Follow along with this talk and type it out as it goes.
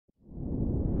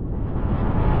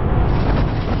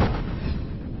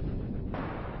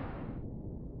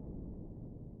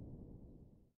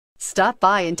Stop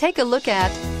by and take a look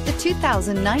at the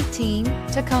 2019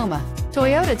 Tacoma.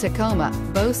 Toyota Tacoma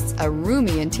boasts a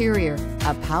roomy interior,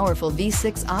 a powerful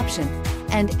V6 option,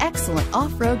 and excellent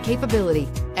off-road capability,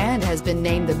 and has been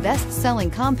named the best-selling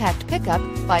compact pickup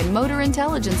by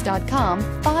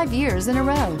MotorIntelligence.com 5 years in a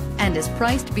row, and is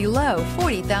priced below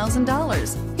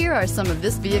 $40,000. Here are some of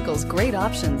this vehicle's great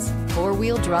options: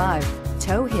 four-wheel drive,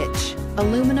 tow hitch,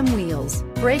 aluminum wheels,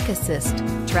 brake assist,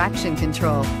 traction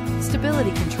control,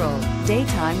 stability control,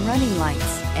 daytime running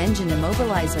lights, engine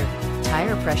immobilizer,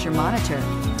 tire pressure monitor,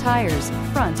 tires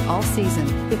front all season.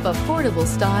 If affordable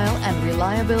style and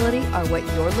reliability are what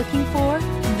you're looking for,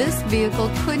 this vehicle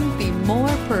couldn't be more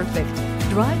perfect.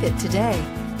 Drive it today.